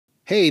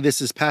Hey,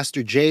 this is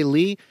Pastor Jay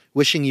Lee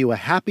wishing you a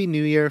Happy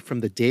New Year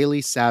from the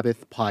Daily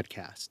Sabbath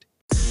podcast.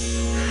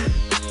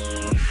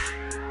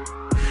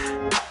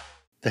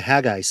 The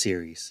Haggai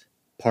Series,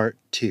 Part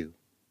 2.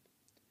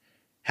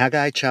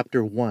 Haggai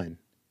chapter 1,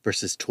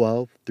 verses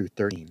 12 through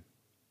 13.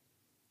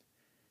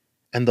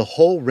 And the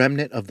whole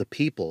remnant of the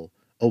people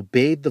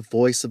obeyed the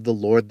voice of the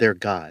Lord their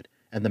God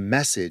and the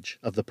message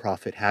of the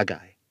prophet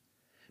Haggai,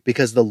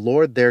 because the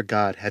Lord their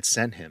God had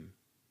sent him.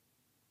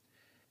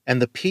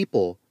 And the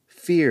people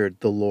feared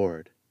the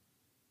Lord.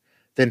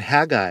 Then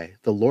Haggai,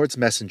 the Lord's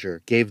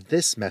messenger, gave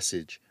this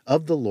message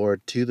of the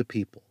Lord to the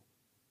people.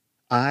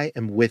 I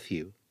am with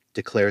you,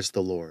 declares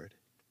the Lord.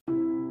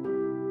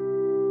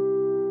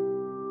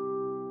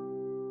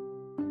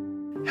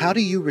 How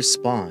do you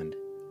respond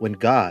when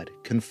God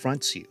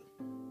confronts you?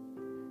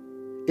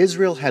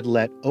 Israel had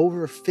let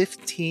over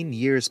 15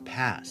 years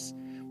pass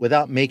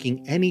without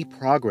making any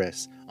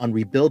progress on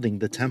rebuilding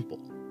the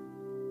temple.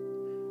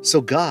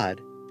 So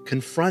God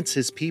confronts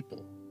his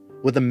people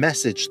with a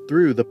message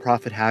through the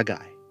prophet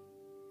Haggai.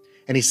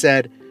 And he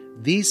said,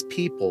 "These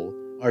people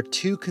are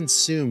too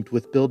consumed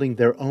with building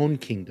their own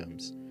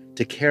kingdoms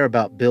to care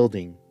about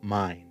building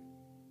mine."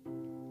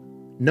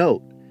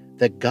 Note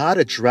that God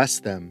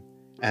addressed them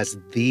as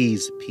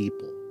these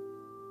people.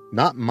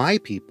 Not my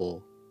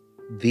people,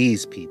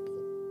 these people.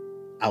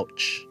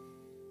 Ouch.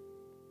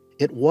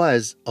 It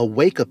was a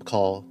wake-up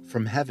call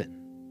from heaven.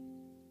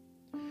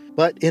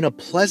 But in a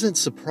pleasant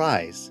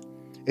surprise,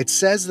 it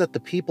says that the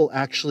people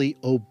actually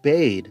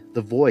obeyed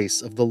the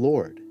voice of the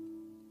Lord.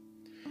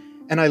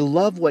 And I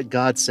love what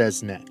God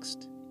says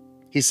next.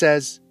 He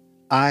says,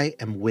 I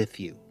am with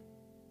you.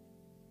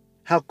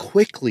 How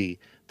quickly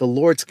the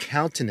Lord's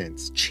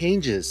countenance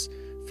changes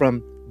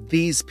from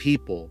these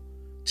people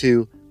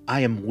to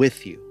I am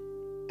with you,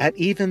 at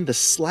even the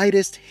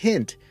slightest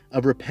hint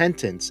of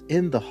repentance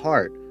in the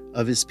heart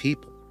of his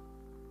people.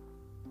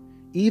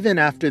 Even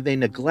after they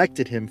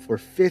neglected him for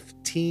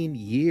 15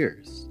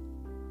 years.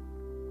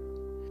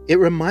 It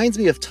reminds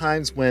me of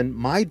times when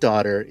my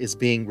daughter is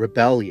being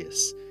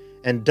rebellious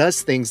and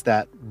does things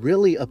that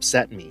really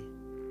upset me.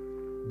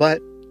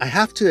 But I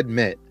have to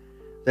admit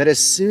that as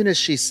soon as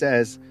she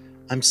says,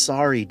 "I'm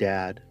sorry,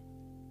 Dad,"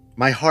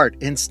 my heart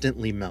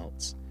instantly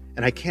melts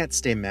and I can't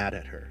stay mad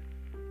at her.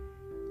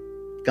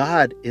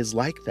 God is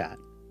like that,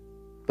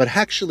 but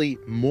actually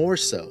more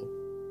so.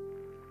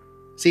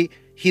 See,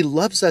 he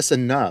loves us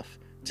enough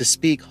to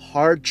speak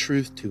hard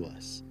truth to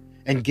us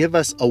and give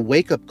us a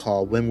wake-up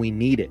call when we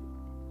need it.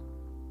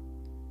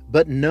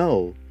 But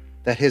know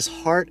that his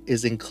heart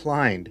is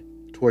inclined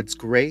towards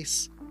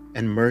grace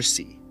and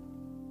mercy.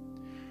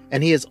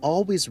 And he is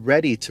always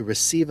ready to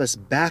receive us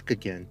back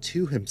again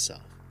to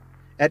himself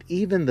at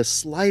even the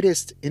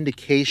slightest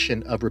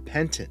indication of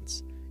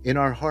repentance in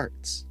our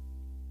hearts,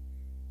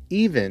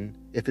 even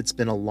if it's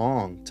been a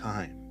long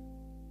time.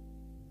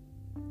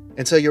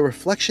 And so your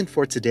reflection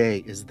for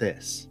today is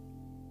this.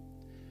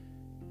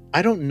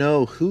 I don't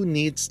know who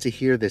needs to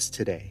hear this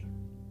today.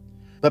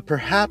 But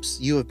perhaps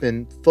you have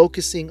been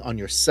focusing on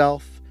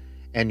yourself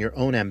and your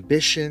own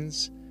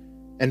ambitions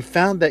and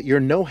found that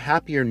you're no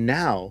happier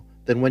now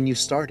than when you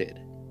started.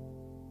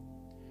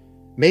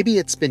 Maybe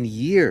it's been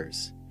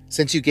years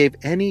since you gave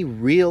any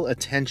real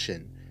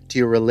attention to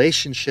your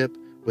relationship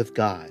with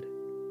God,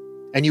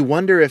 and you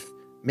wonder if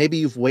maybe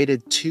you've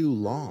waited too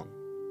long.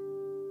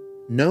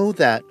 Know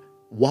that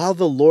while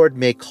the Lord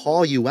may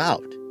call you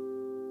out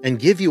and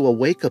give you a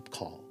wake-up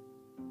call,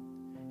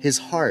 his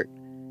heart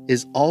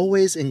is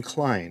always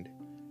inclined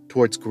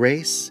towards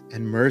grace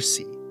and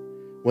mercy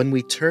when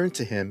we turn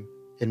to him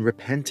in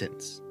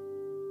repentance.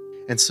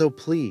 And so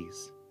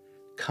please,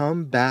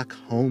 come back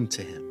home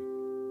to him.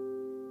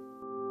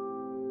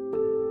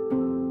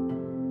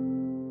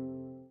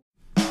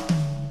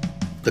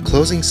 The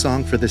closing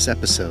song for this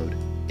episode,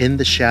 In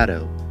the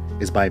Shadow,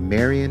 is by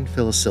Marian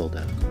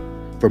Philisilda.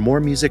 For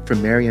more music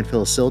from Marian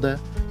Philisilda,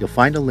 you'll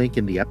find a link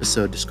in the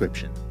episode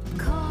description.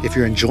 If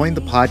you're enjoying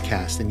the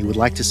podcast and you would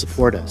like to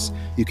support us,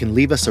 you can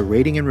leave us a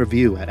rating and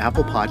review at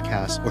Apple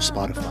Podcasts or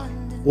Spotify,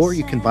 or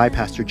you can buy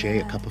Pastor Jay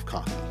a cup of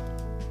coffee.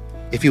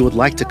 If you would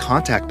like to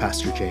contact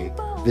Pastor Jay,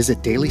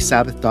 visit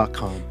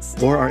dailysabbath.com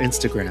or our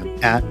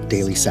Instagram at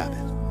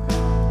dailysabbath.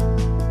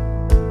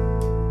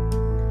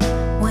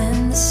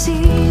 When the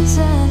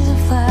seasons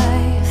of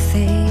life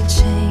they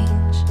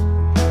change,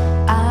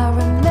 I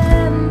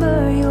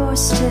remember you're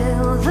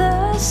still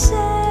the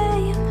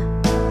same,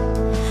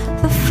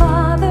 the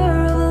Father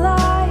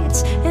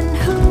in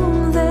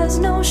whom there's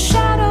no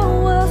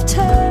shadow of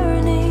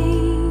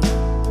turning.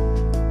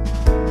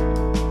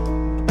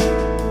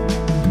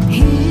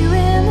 Here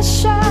in the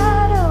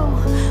shadow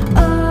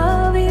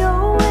of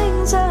your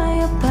wings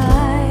I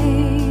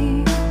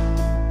abide.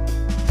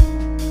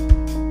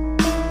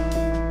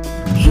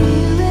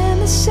 Here in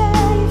the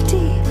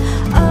safety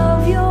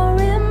of your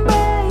embrace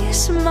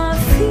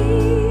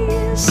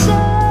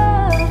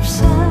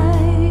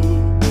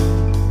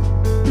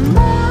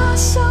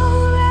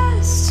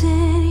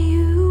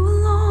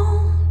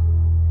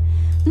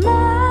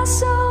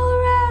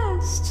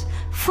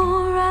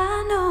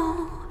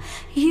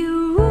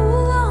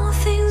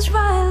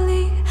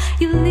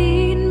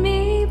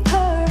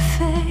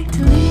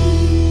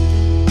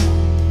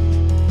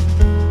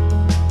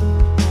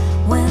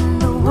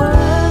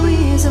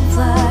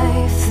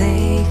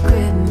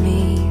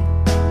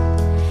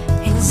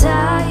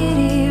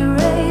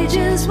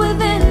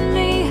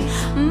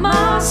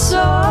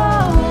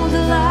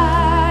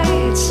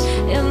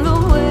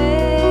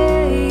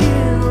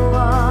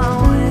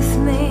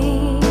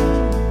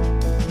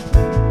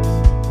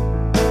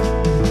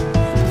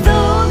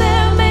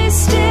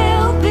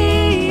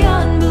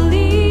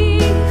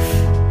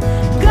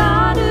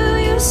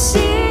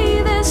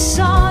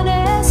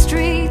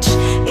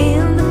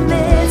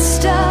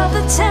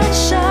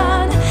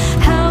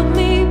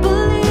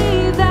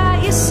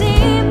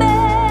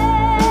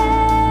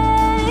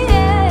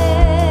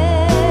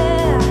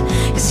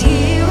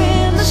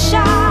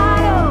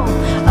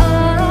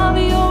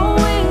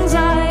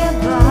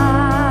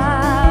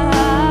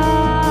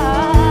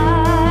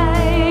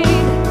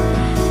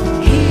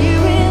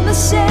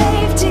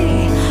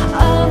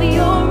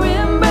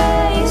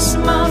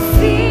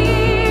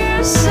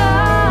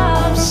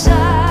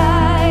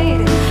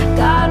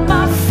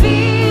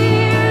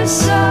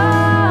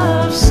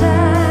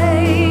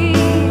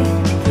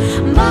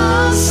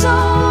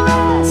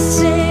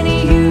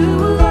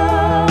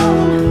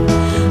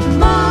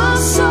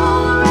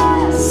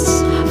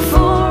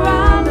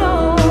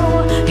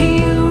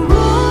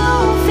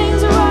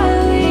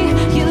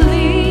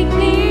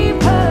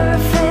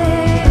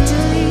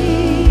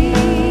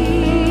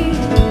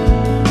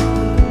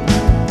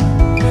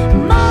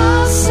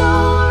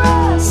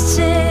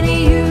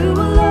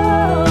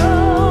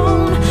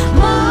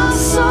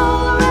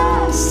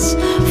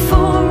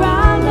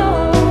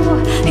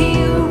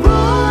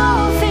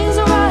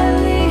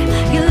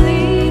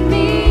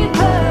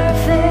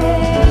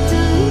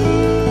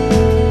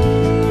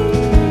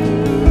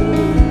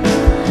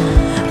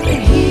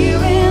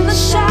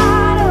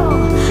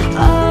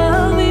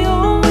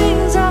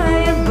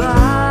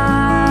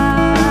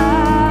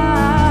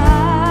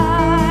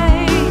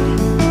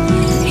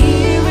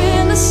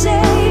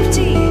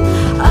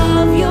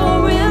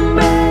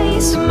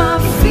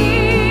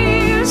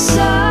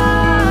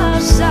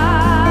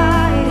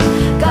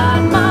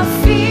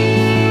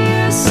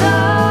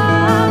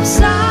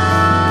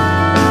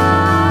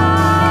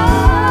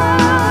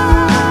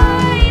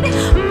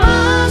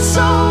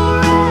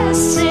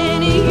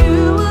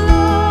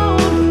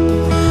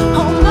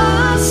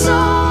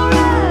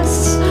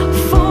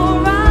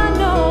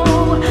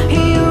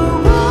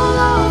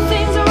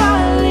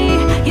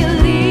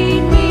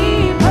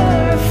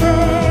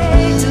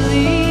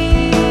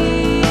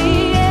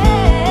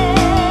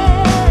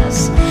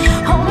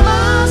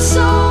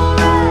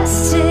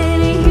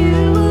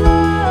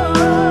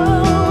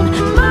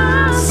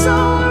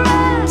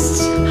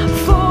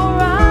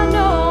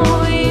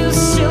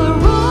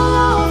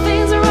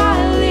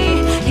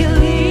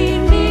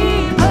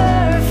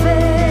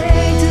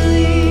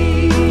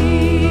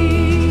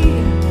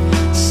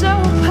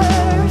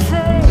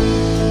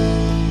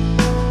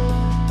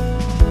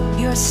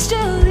you're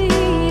still leading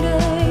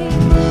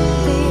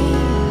me.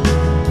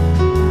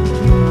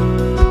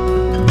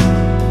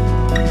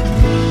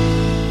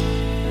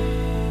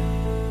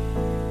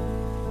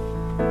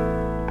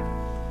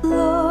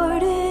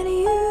 Lord, in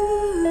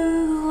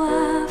you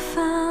I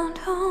found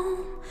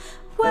home.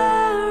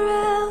 Where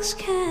else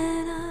can